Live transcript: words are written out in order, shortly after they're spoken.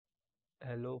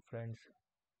Hello friends,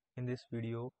 in this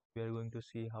video we are going to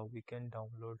see how we can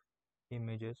download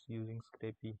images using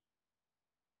Scrapy.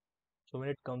 So when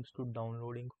it comes to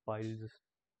downloading files,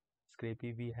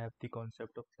 Scrapy we have the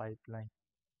concept of pipeline.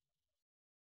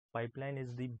 Pipeline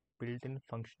is the built-in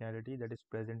functionality that is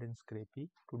present in Scrapy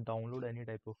to download any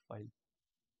type of file.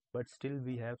 But still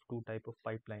we have two type of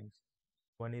pipelines.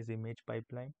 One is image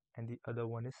pipeline and the other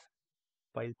one is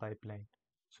file pipeline.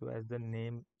 So as the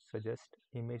name suggests,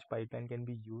 image pipeline can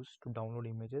be used to download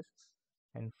images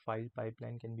and file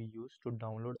pipeline can be used to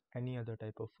download any other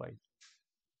type of file.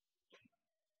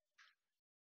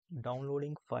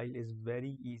 Downloading file is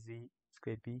very easy,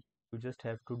 Scrapy. You just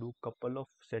have to do couple of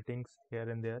settings here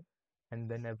and there and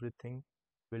then everything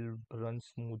will run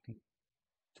smoothly.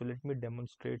 So let me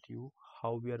demonstrate you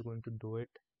how we are going to do it.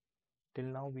 Till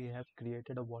now we have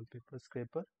created a wallpaper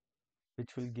scraper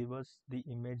which will give us the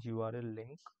image URL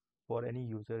link for any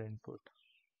user input.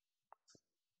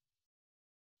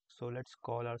 So let's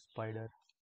call our spider.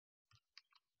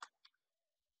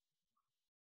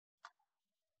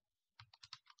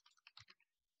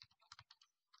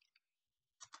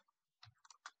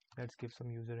 Let's give some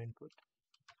user input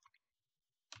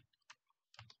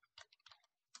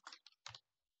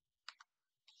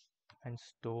and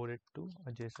store it to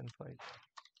a JSON file.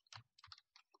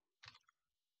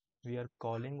 We are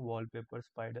calling wallpaper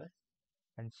spider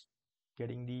and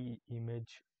getting the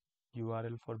image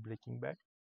URL for Breaking Bad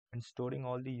and storing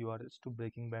all the URLs to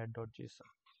breakingbad.json.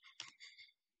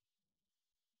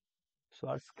 So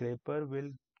our scraper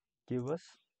will give us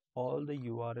all the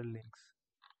URL links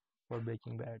for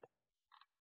Breaking Bad.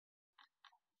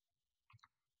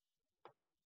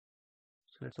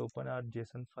 So let's open our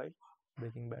JSON file,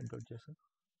 breakingbad.json.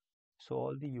 So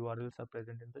all the URLs are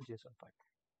present in the JSON file.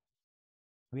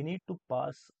 We need to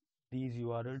pass these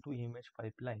URL to image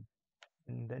pipeline,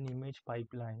 and then image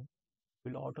pipeline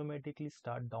will automatically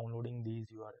start downloading these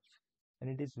URLs, and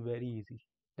it is very easy.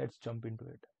 Let's jump into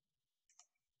it.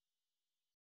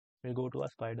 We'll go to our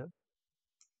spider.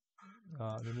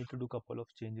 We need to do a couple of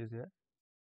changes here.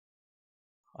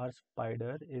 Our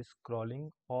spider is scrolling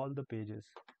all the pages.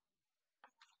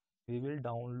 We will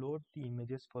download the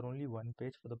images for only one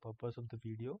page for the purpose of the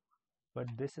video, but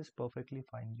this is perfectly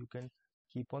fine. You can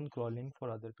keep on crawling for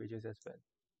other pages as well.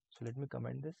 So let me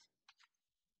comment this.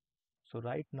 So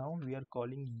right now we are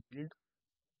calling yield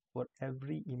for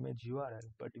every image URL,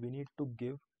 but we need to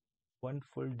give one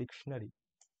full dictionary.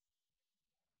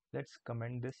 Let's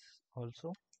comment this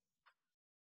also.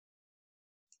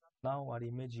 Now our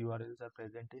image URLs are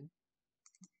present in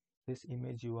this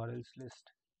image URLs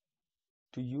list.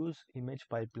 To use image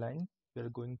pipeline, we are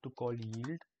going to call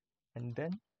yield and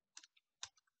then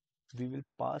we will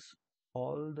pass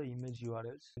all the image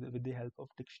URLs with the help of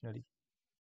dictionary.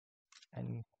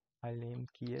 And I'll name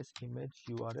key as image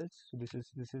URLs. So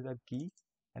this is a key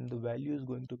and the value is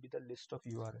going to be the list of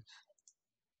URLs.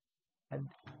 And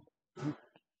you,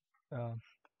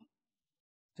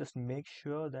 just make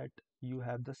sure that you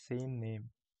have the same name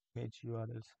image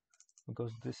URLs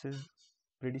because this is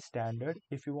pretty standard.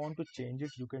 If you want to change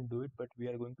it you can do it, but we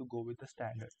are going to go with the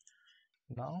standard.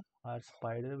 Now our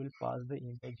spider will pass the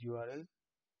image URL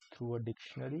through a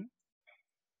dictionary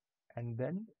and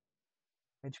then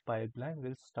image pipeline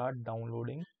will start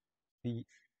downloading the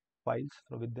files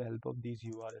with the help of these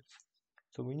URLs.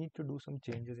 So we need to do some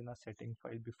changes in our setting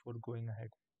file before going ahead.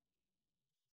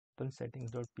 Open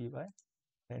settings.py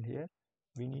and here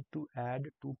we need to add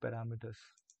two parameters.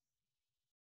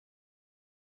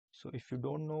 So if you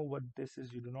don't know what this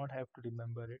is, you do not have to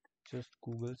remember it. Just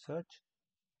Google search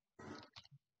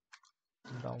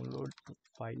download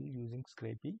file using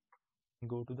Scrapy and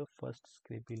go to the first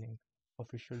Scrapy link,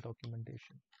 official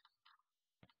documentation.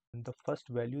 And the first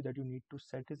value that you need to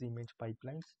set is image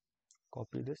pipelines.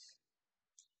 Copy this,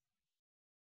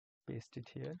 paste it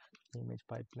here, image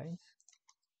pipelines,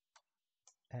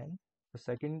 and the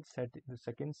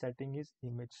second setting is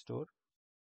image store.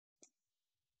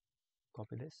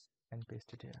 Copy this and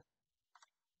paste it here.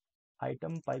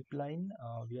 Item pipeline,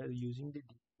 we are using the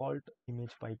default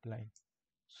image pipeline.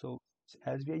 So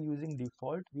as we are using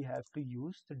default, we have to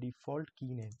use the default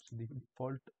key name. So the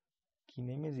default key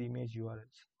name is image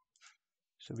URLs.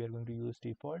 So we are going to use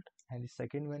default, and the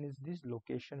second one is this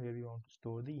location where we want to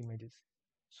store the images.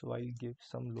 So I'll give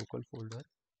some local folder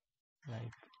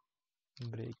like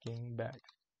Breaking Bad.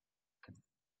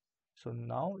 So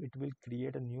now it will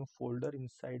create a new folder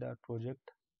inside our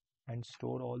project and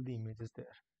store all the images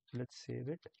there. So let's save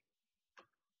it.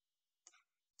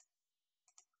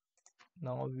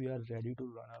 Now we are ready to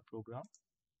run our program.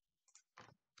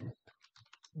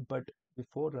 But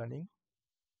before running,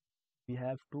 we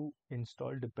have to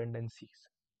install dependencies.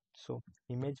 So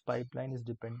image pipeline is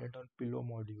dependent on pillow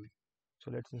module.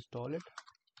 So let's install it.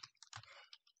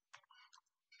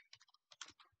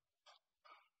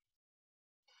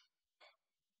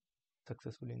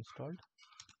 Successfully installed.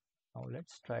 Now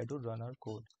let's try to run our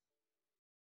code.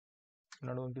 I'm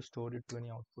not going to store it to any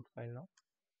output file now.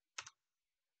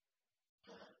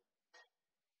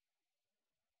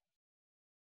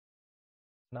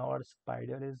 Now our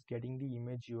spider is getting the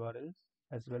image URLs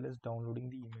as well as downloading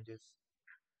the images.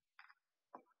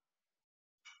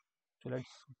 So let's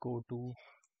go to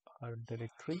our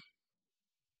directory.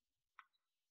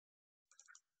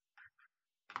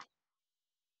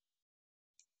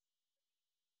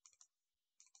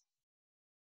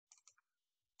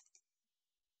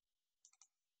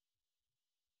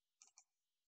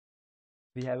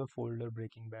 We have a folder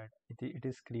Breaking Bad. It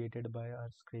is created by our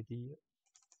Scrapy.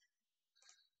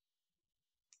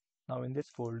 Now in this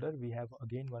folder we have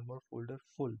again one more folder,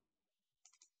 full,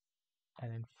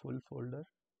 and in full folder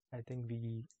I think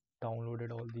we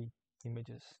downloaded all the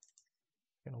images.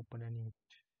 You can open any image.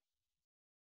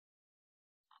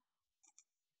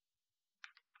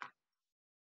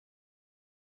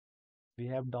 We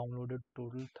have downloaded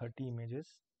total 30 images.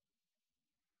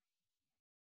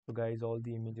 So guys, all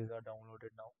the images are downloaded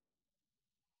now.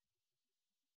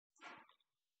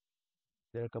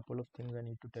 There are a couple of things I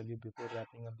need to tell you before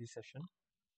wrapping up the session.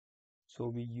 So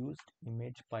we used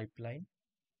image pipeline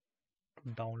to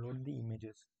download the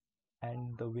images,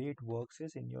 and the way it works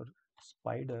is in your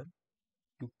spider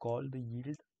you call the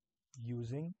yield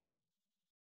using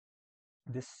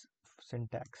this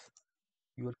syntax.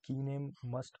 Your key name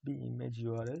must be image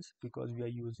URLs because we are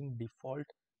using default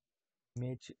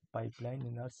image pipeline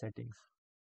in our settings.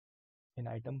 In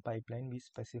item pipeline we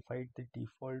specified the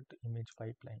default image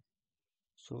pipeline.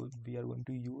 So we are going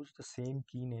to use the same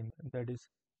key name that is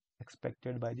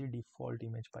expected by the default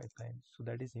image pipeline. So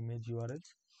that is image URLs.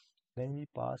 Then we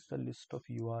pass the list of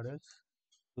URLs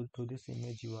to this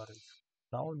image URLs.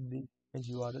 Now the image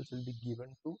URLs will be given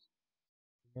to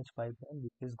image pipeline,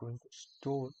 which is going to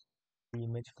store the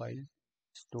image file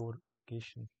store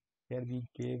location. Here we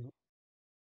gave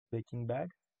Breaking Bad,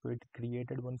 so it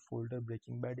created one folder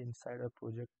Breaking Bad inside our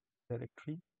project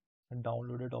directory and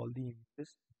downloaded all the images in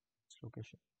this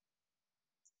location.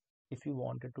 If you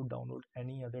wanted to download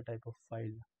any other type of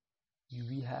file,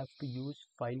 we have to use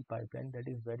file pipeline that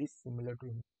is very similar to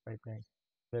image pipeline.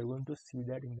 We are going to see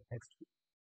that in the next video.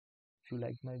 If you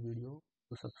like my video,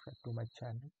 to subscribe to my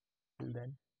channel. Till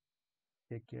then,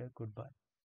 take care, goodbye.